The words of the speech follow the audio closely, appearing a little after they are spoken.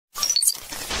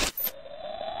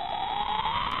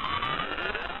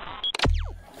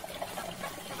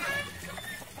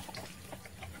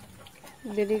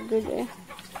Very good eh.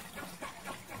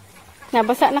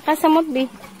 Nabasa na ka sa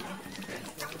mutbi.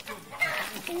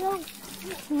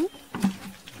 Hmm?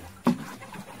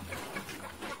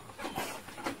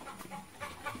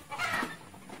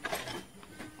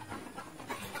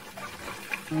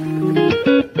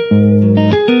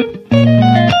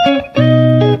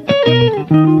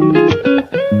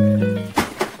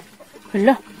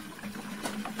 Hala.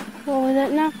 Oh, wala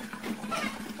na.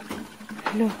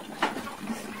 Hala.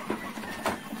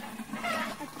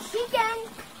 A chicken.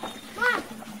 Mom,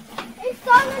 I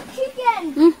saw a chicken.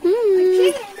 A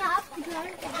chicken up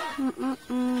there.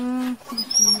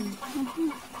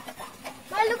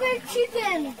 Mom, look at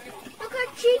chicken. Look at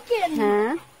chicken.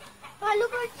 Huh? Mom,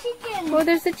 look at chicken. Oh,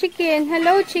 there's a chicken.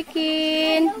 Hello,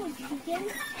 chicken. Hello, chicken.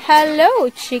 Hello,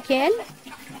 chicken.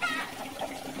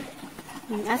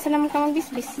 Asa naman ka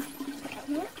magbisbis?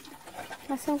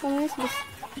 Asa ka magbisbis?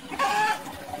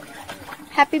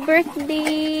 Happy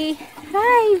birthday!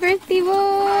 Hi, birthday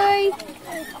boy!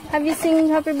 Have you sing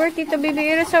happy birthday to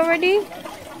baby Iris already?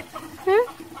 Huh?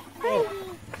 Hi.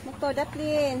 Mako,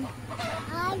 Daplin.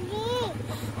 Agi.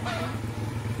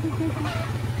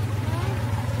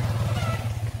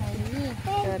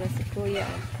 Tara si kuya.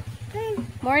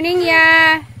 Morning,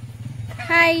 ya!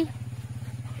 Hi!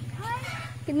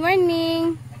 Good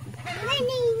morning!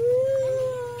 Morning.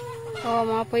 Oh,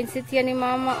 mga poinsettia ni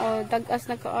mama. Oh, tagas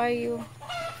na kaayo.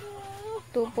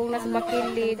 Tupong na sa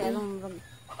bakilid.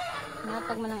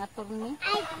 Natag man ang ator ni.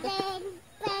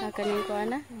 Nakanin ko,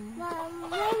 ana?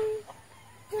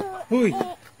 Huy!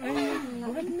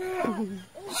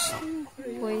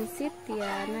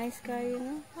 Poinsettia. Nice kayo,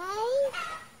 no?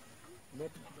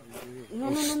 No.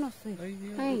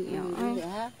 Ay, Dili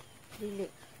ha. Dili.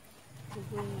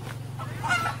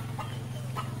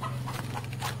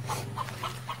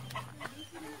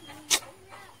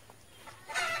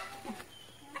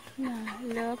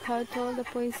 Look how tall the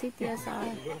poinsettias are.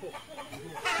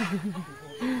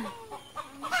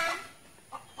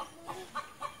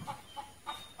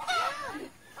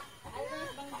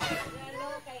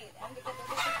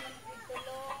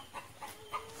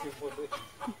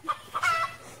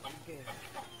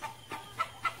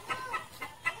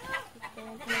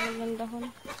 Dahon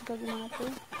gag nato.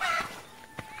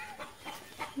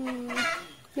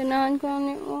 Ganahan ko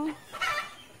ni oh.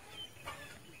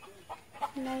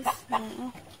 Nice. Oh.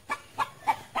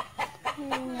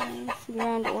 Very nice.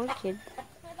 Grand orchid.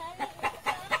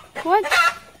 What?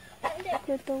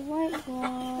 Got the white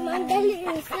one. Mom, dali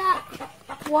isa.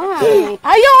 Why?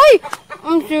 Ayoy!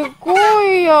 Ang si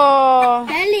kuya.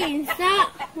 Dali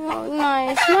isa. Oh,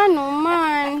 nice. Nano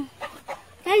man.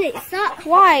 Dali isa.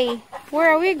 Why?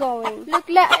 Where are we going?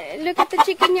 Look at the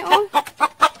chicken niya, oh.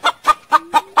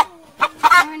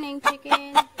 Morning,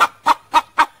 chicken.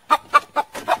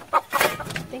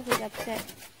 I think he's upset.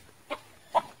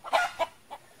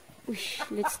 Ush,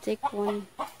 let's take one.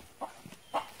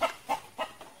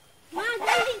 Mom,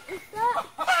 dali isa.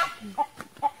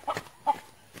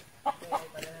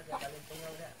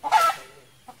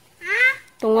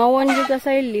 Tungawan juga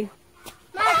sa ili.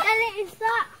 Mom, dali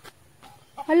isa.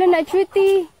 Hala na,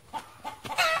 sweetie.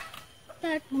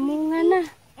 Munga na.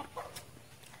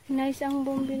 Nice ang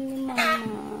bumbil ni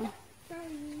mama.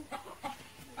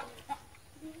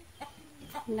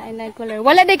 Lain-lain color.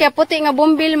 Wala di kaya puti nga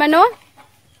bumbil man, no?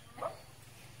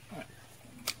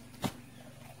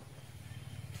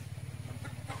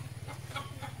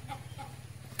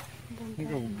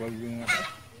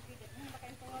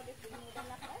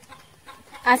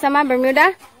 Asa ma,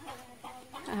 Bermuda?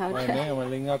 May na,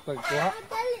 malingat pagkuha.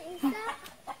 Dali isa.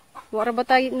 Wala ba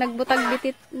tayo nagbutag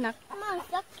bitit nak? Ma,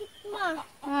 sakit ma.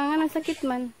 Nga nang sakit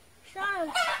man.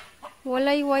 Sharp.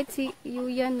 Walay white si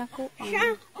Yuyan ako.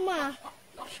 Sharp ma.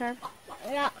 Sharp.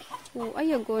 Yeah. Oh,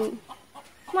 ayagon.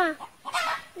 Ma,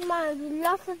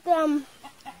 lots of them.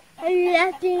 I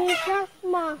left in sharp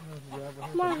ma.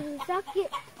 Ma, sakit.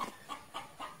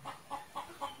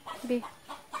 Be.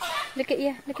 Lika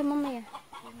iya, lika mama ya.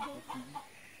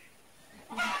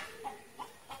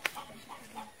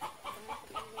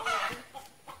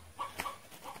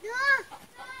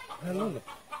 Hello.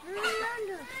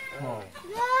 Oh.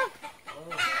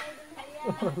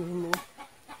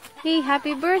 Hey,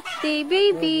 happy birthday,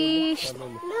 baby!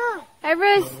 No.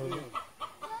 Iris!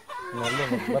 Lalo,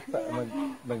 magbata,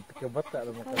 nagtikabata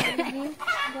naman ka.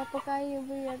 Gapo kayo,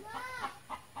 buyag.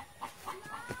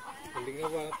 Hindi nga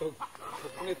ba ito?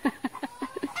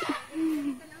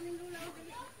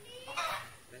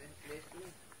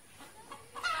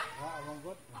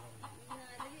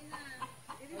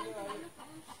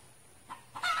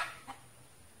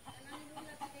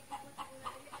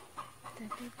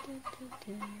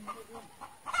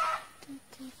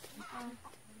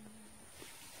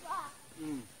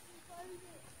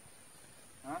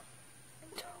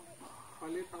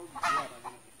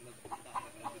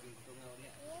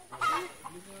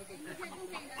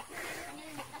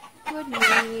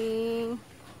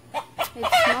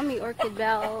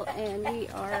 bell and we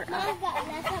are I at got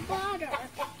lots of water.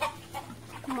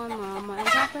 Mama and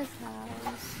Papa's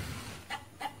house.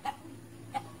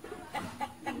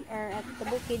 We are at the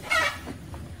bukid.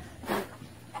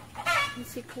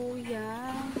 Si Kuya.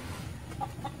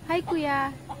 Hi Kuya.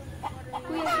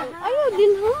 Kuya. Ayaw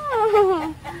din ha.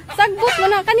 Sagbot mo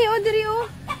na. Kani o diri o.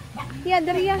 Yeah,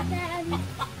 diri ya.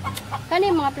 Kani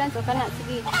mga plants o kana.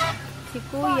 Sige. Si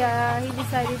Kuya, he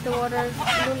decided to water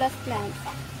Lula's plants.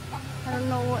 I don't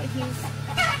know what he's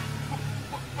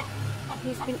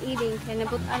been eating. Kaya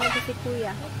nabutan na si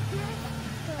Kuya.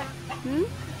 Hmm?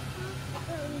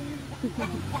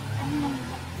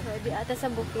 So, di ata sa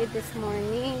bukid this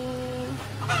morning.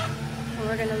 And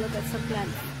we're gonna look at some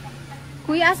plants.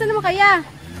 Kuya, asa naman kaya?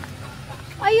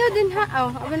 Ayaw din ha.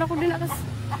 Oh, aban ako din akas.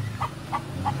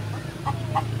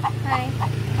 Hi.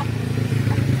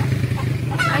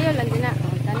 Ayaw lang din na.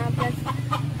 Oh, tanang plants.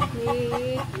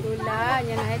 Ni Lula.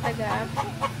 Yan ay taga.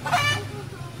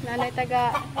 Nanay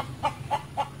taga.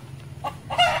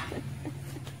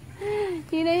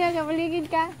 Hinay ha, kapaligid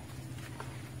ka.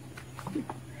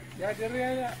 Ya, diri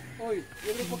ya. Oy,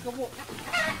 diri pagkabo.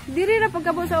 Diri ra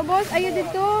pagkabo sa ubos. Ayaw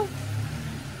dito.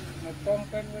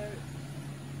 Nagtongkan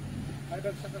ada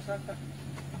saka-saka.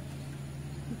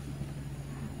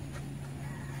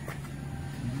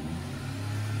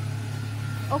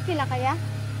 Okay lang kaya?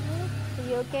 Are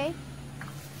you okay?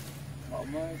 Oh,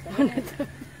 may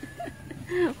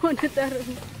Ano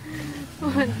tarong?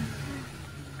 Ano?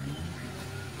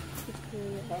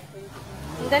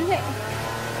 Dali.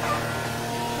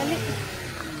 Dali.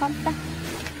 Pamta.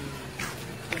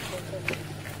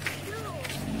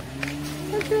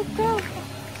 Ano ka?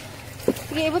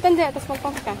 Sige, ibutan dyan. Tapos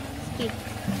mag-pump ka. Sige.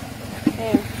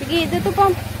 Ayan. Sige, dito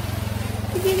pump.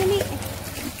 Sige, dali.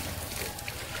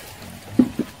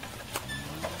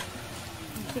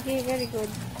 Sige, very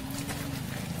good.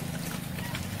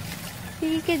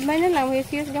 Sige, kid. May na lang.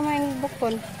 Use gamay ang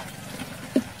bukon.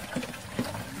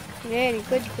 Very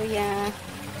good, Kuya.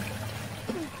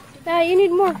 You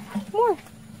need more. More.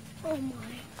 Oh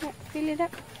my. Yeah, fill it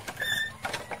up.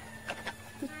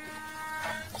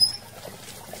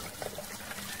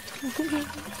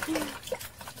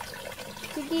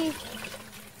 Sige.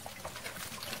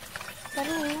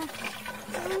 Parang na.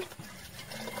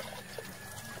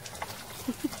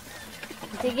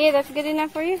 Sige, that's good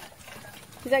enough for you.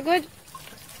 Is that good?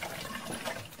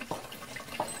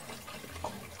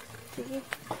 Sige.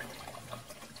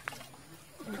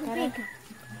 Tara.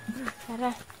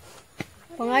 Tara.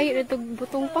 Pangayo na itong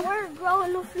butong pa. We're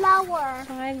growing a flower.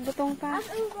 Pangayo butong pa. I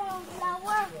can grow a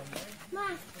flower. Ma,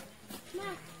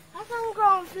 I can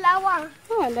grow a flower.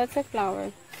 Oh, that's a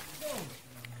flower.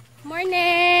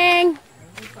 Morning!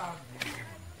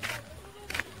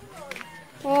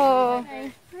 Oh.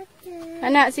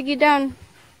 Anak, sige down.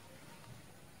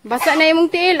 Basa na imong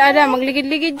tiil. Ada,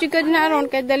 magligid-ligid juga na aron.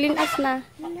 Kaya dalinas na.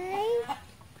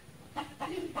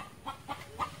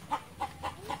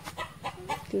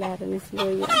 Klaro ni si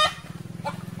Loya.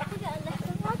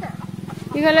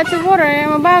 You got lots of water.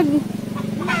 Mabag.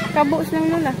 Kabos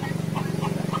ng Lola.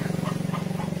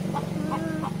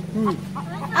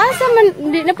 Asa man,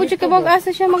 hindi na po siya kabag.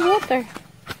 Asa siya mag-water.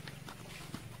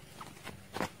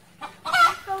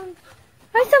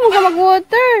 Asa mo ka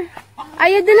mag-water?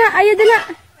 Ayaw din na, ayaw din na.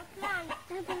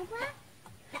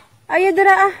 Ayaw din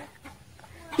na ah.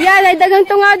 Ya, dagang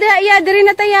tungaw din. Ya, diri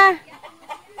na taya.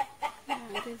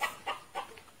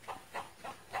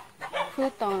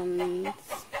 Croutons.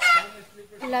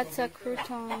 Lots of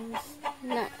croutons.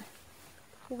 Na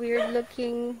weird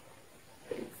looking.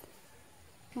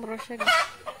 Mura siya.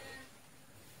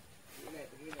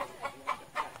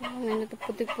 Ano ito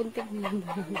putik-putik naman.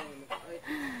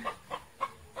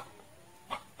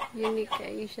 Unique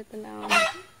kayo siya tanaw.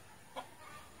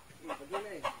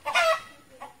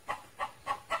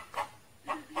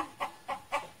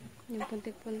 Yung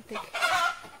puntik-puntik.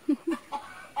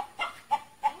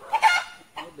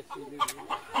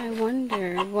 I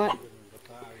wonder what.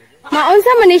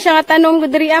 Maunsa man ni siya nga tanong ko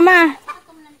diri ama.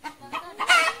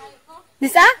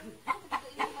 Disa?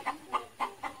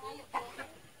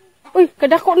 Uy,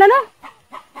 kadako na no.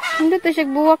 Hindi to siya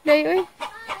buwak dayo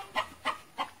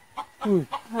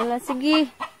Hala,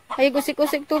 sige. Ay,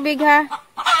 kusik-kusik tubig ha.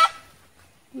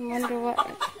 I wonder what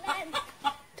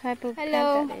type of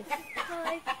plant that is.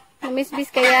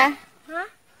 Namisbis kaya? Huh?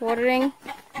 Watering.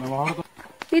 Namahal to.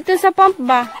 Dito sa pump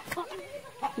ba?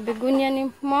 Begonia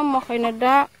ni mama kay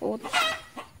nadaot.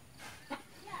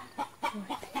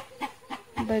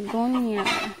 Begonia.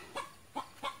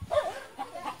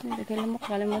 Kailan mo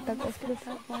kalimutan ko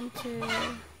sa puncher.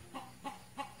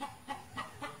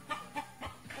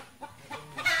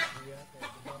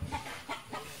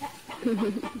 Red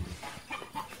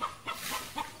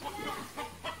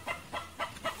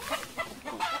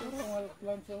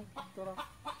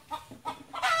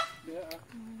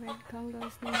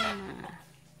candles ni Mama.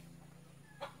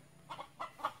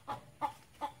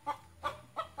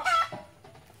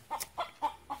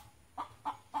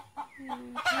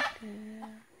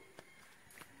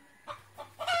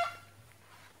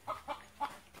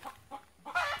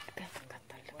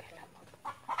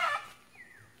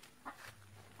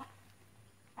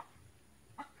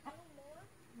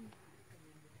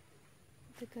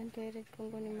 Tekan kay red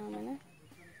konggo ni Mama na.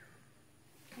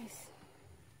 Nice.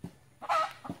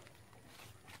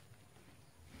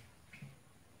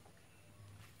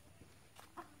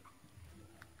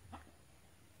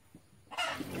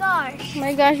 Gosh.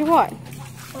 My gosh, what?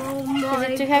 Oh Is my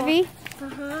it too heavy?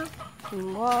 Uh-huh.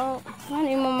 Wow. Ano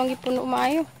yung mamagi puno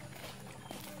maayo?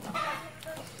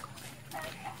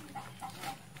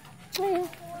 Ayun.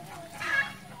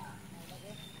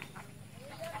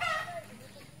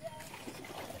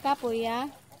 Kapuya.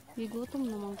 Bigutom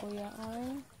naman kuya.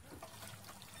 Ay.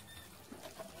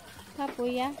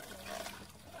 Kapuya.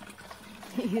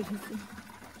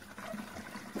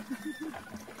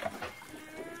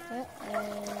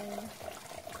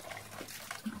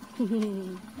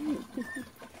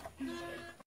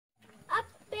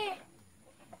 Ape.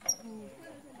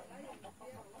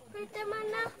 Kita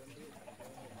mana?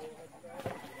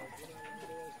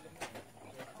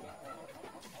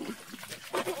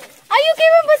 Ayaw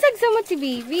kayo mabasag sa mo si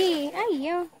baby.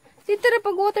 Ayaw. Dito na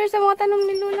pag-water sa mga tanom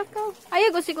ni Lola ko.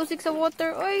 Ayaw, usik-usik sa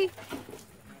water. Oy.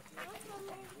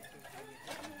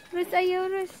 Res, ayaw,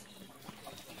 res.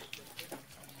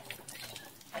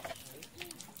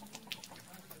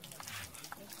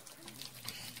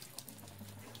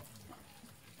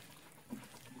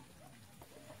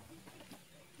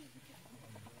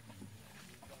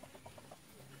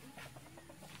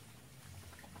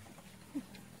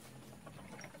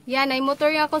 Yan, ay motor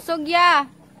nga kusog ya.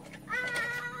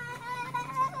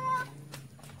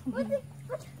 What?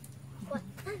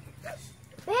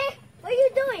 Babe, what are you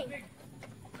doing?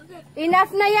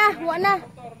 Enough na ya, wa na.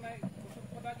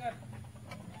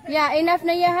 Ya, enough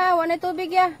na ya ha, wa na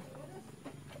tubig ya.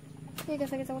 Ay,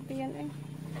 kasakit sa kapiyan ay.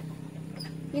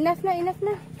 Enough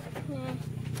na.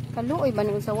 Kaluoy ba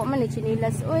ni usawa man ni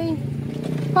chinilas oy.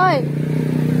 Hoy.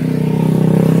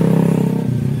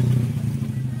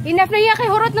 Enough na ya kay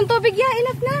hurot ng tubig ya,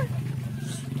 enough na.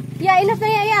 Ya, enough na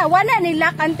ya. Wa na ni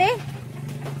lock ante.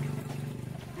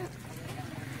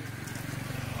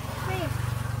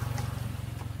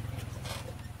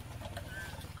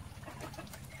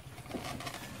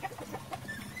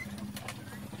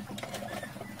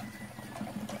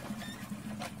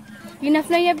 Enough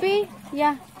na ya, be.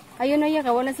 Ya. Ayun na ya.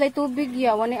 Kawan na sila tubig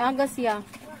ya. Wan na agas ya.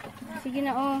 Sige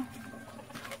na, oh.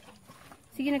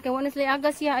 Sige na, kawan na sila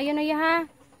agas ya. Ayun na ya, ha.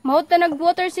 Mahot na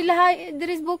nag-water sila, ha. There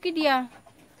is bukid ya.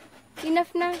 Enough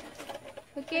na.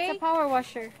 Okay? It's a power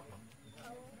washer.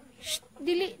 Shh.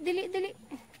 Dili.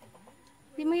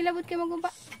 Di mahilabot kayo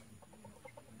magumba.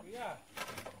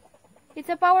 It's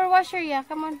a power washer ya.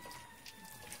 Come on.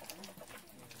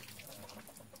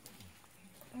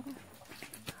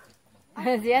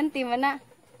 Si auntie mana.